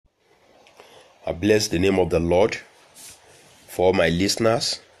I bless the name of the Lord for all my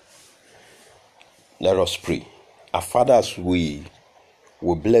listeners. Let us pray. Our Father, as we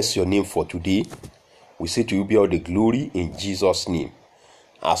bless your name for today, we say to you be all the glory in Jesus' name.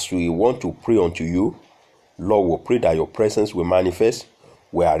 As we want to pray unto you, Lord, we pray that your presence will manifest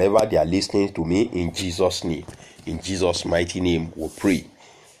wherever they are listening to me in Jesus' name. In Jesus' mighty name we pray.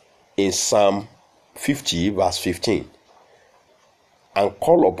 In Psalm 50 verse 15, and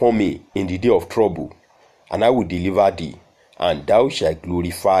call upon me in the day of trouble, and I will deliver thee, and thou shalt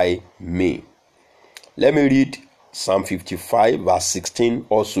glorify me. Let me read Psalm 55 verse 16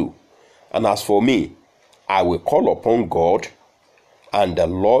 also. And as for me, I will call upon God, and the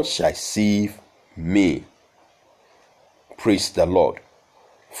Lord shall save me. Praise the Lord.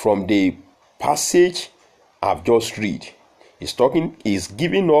 From the passage I've just read, is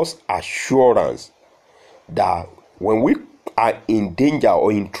giving us assurance that when we are in danger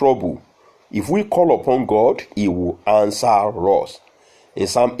or in trouble, if we call upon God, He will answer us. In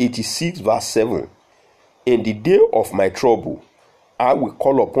Psalm 86 verse 7, in the day of my trouble, I will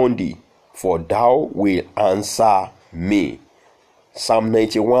call upon thee, for thou wilt answer me. Psalm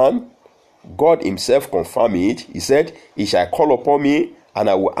 91, God himself confirmed it. He said, he shall call upon me, and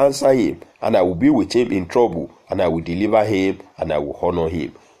I will answer him, and I will be with him in trouble, and I will deliver him, and I will honor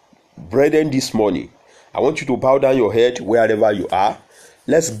him. Brethren, this morning, I want you to bow down your head wherever you are.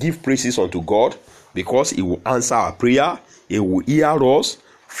 Let's give praises unto God, because He will answer our prayer. He will hear us.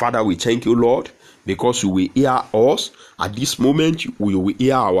 Father, we thank you, Lord, because you will hear us. At this moment, you will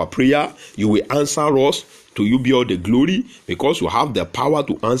hear our prayer. You will answer us. To you be all the glory, because you have the power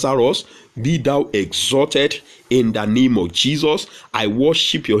to answer us. Be thou exalted in the name of Jesus. I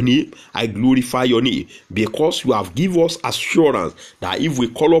worship your name. I glorify your name, because you have given us assurance that if we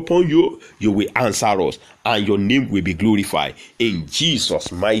call upon you, you will answer us, and your name will be glorified. In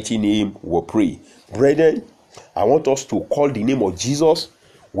Jesus' mighty name we pray. Brethren, I want us to call the name of Jesus.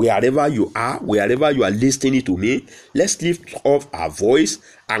 Wherever you are listening to me, let's lift up our voice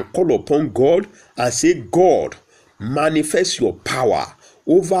and call upon God and say, God, manifest your power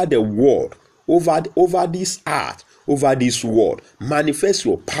over the world, over this earth, over this world. Manifest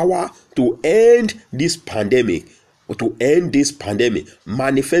your power to end this pandemic.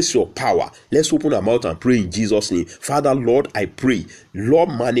 Manifest your power. Let's open our mouth and pray in Jesus' name. Father, Lord, I pray, Lord,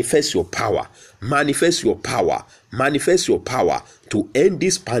 manifest your power. Manifest your power. Manifest your power to end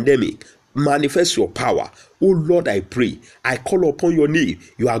this pandemic. Manifest your power. Oh Lord, I pray. I call upon your name.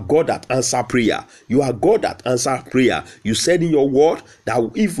 You are God that answer prayer. You are God that answer prayer. You said in your word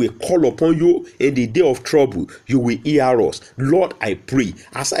that if we call upon you in the day of trouble, you will hear us. Lord, I pray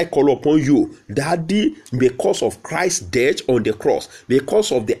as I call upon you, Daddy, because of Christ's death on the cross,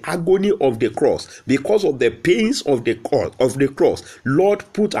 because of the agony of the cross, because of the pains of the cross, Lord,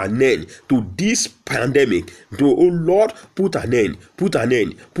 put an end to this pandemic. Oh Lord, put an end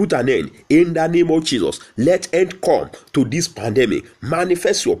in the name of Jesus. Let end come to this pandemic.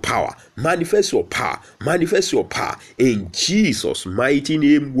 Manifest your power. Manifest your power. Manifest your power. In Jesus' mighty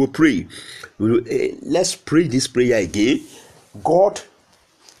name we pray. Let's pray this prayer again. God,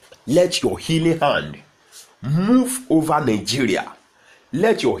 let your healing hand move over Nigeria.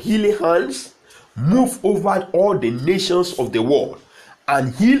 Let your healing hands move over all the nations of the world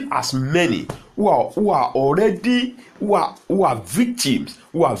and heal as many who are victims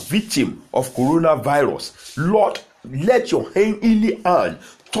of coronavirus. Lord, let your healing hand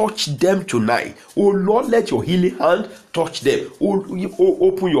touch them tonight. Oh Lord, let your healing hand touch them.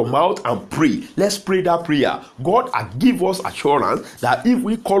 Open your mouth and pray. Let's pray that prayer. God, give us assurance that if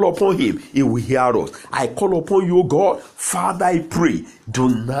we call upon him, he will hear us. I call upon you, God. Father, I pray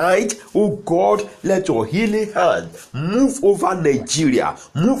tonight, oh God, let your healing hand move over Nigeria,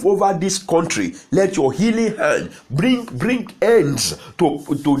 move over this country. Let your healing hand bring ends to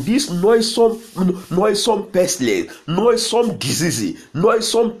this noisome pestilence, noisome disease,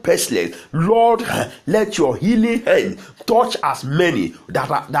 noisome pestilence. Lord, let your healing hand touch as many that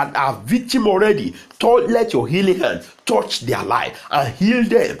are victim already. Let your healing hand touch their life and heal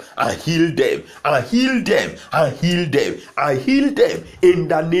them, and heal them, and heal them, and heal them, and heal them in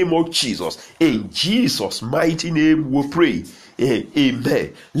the name of Jesus. In Jesus' mighty name we pray.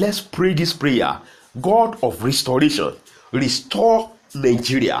 Amen. Let's pray this prayer. God of restoration, restore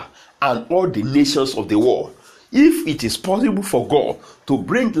Nigeria and all the nations of the world. If it is possible for God to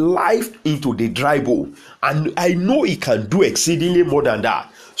bring life into the dry bone, and I know he can do exceedingly more than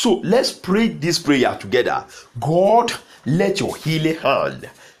that. So let's pray this prayer together. God, let your healing hand,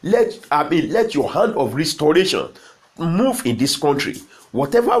 let your hand of restoration move in this country.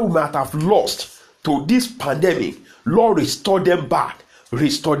 Whatever we might have lost to this pandemic, Lord, restore them back.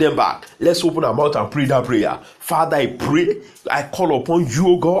 Restore them back. Let's open our mouth and pray that prayer. Father, I pray, I call upon you,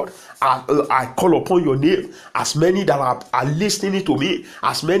 O God. I call upon your name. As many that are listening to me,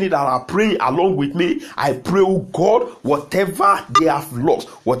 as many that are praying along with me, I pray, oh God, whatever they have lost,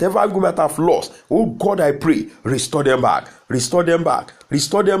 whatever you might have lost, oh God, I pray, restore them back, restore them back,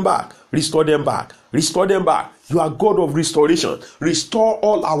 restore them back, restore them back, restore them back. You are God of restoration. Restore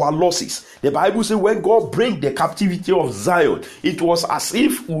all our losses. The Bible says when God bring the captivity of Zion, it was as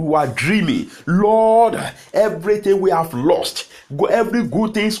if we were dreaming. Lord, everything we have lost, every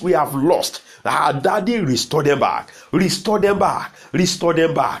good things we have lost, Daddy, restore them back. Restore them back. Restore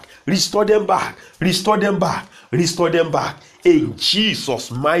them back. Restore them back. Restore them back. Restore them back. In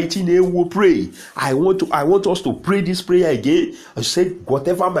Jesus' mighty name we pray. I want us to pray this prayer again. I said,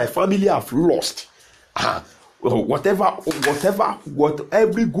 whatever my family have lost, whatever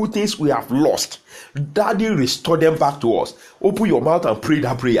every good things we have lost, Daddy, restore them back to us. Open your mouth and pray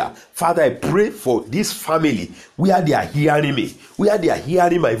that prayer. Father, I pray for this family where they are hearing me, where they are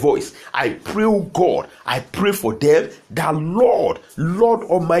hearing my voice. I pray, oh God, I pray for them that Lord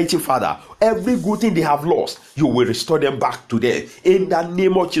Almighty Father, every good thing they have lost, you will restore them back to them. In the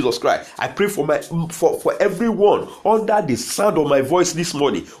name of Jesus Christ, I pray for everyone under the sound of my voice this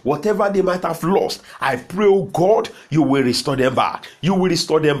morning, whatever they might have lost, I pray, oh God, you will restore them back. You will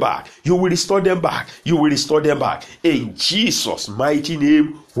restore them back. You will restore them back. You will restore them back. In Jesus' mighty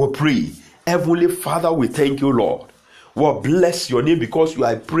name we pray. Heavenly Father, we thank you, Lord. We bless your name because you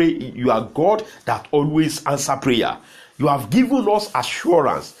are God that always answer prayer. You have given us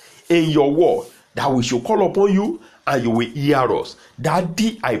assurance in your word that we should call upon you and you will hear us.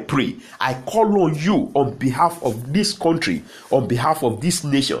 Daddy, I pray, I call on you on behalf of this country, on behalf of this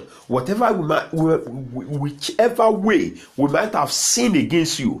nation. Whichever way we might have sinned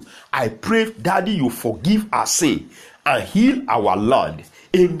against you, I pray, Daddy, you forgive our sin and heal our land.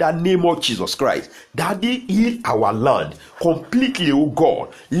 In the name of Jesus Christ, Daddy, heal our land completely, oh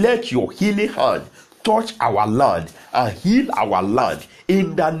God. Let your healing hand touch our land and heal our land.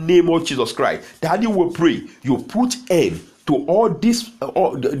 In the name of Jesus Christ, Daddy, we pray you put end to all this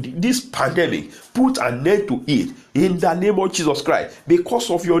pandemic. Put an end to it in the name of Jesus Christ, because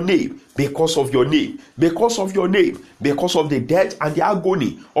of your name, because of your name, because of your name, because of the death and the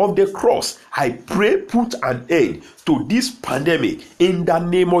agony of the cross. I pray, put an end to this pandemic in the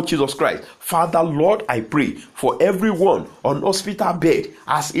name of Jesus Christ. Father, Lord, I pray for everyone on hospital bed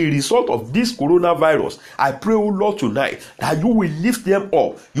as a result of this coronavirus. I pray, oh Lord, tonight that you will lift them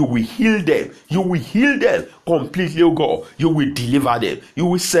up, you will heal them, you will heal them completely, oh God. You will deliver them, you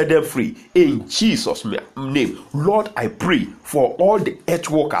will set them free in Jesus' name. Lord, I pray for all the health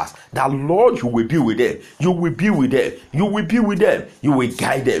workers that, Lord, you will be with them, you will be with them, you will be with them, you will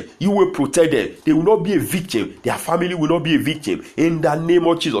guide them, you will protect them. They will not be a victim, their family will not be a victim in the name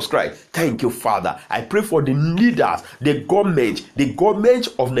of Jesus Christ. Thank you, Father. I pray for the leaders, the government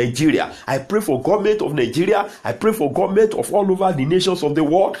of Nigeria. I pray for government of Nigeria. I pray for government of all over the nations of the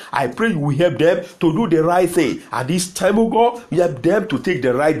world. I pray you will help them to do the right thing at this time, oh God. Help them to take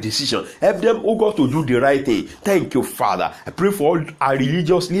the right decision. Help them, oh God, to do the right thing. Thank you, Father. I pray for all our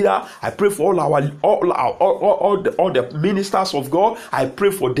religious leaders. I pray for all the ministers of God. I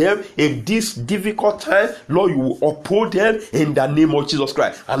pray for them in this difficult time. Lord, you will uphold them in the name of Jesus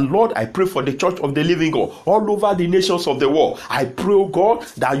Christ. And Lord, I pray for the church of the living God all over the nations of the world. I pray, oh God,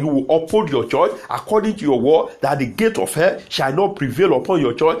 that you will uphold your church according to your word, that the gate of hell shall not prevail upon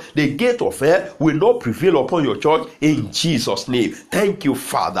your church. The gate of hell will not prevail upon your church in Jesus' name. Thank you,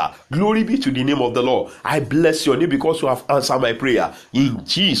 Father. Glory be to the name of the Lord. I bless your name because you have answered my prayer. In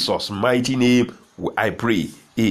Jesus' mighty name, I pray.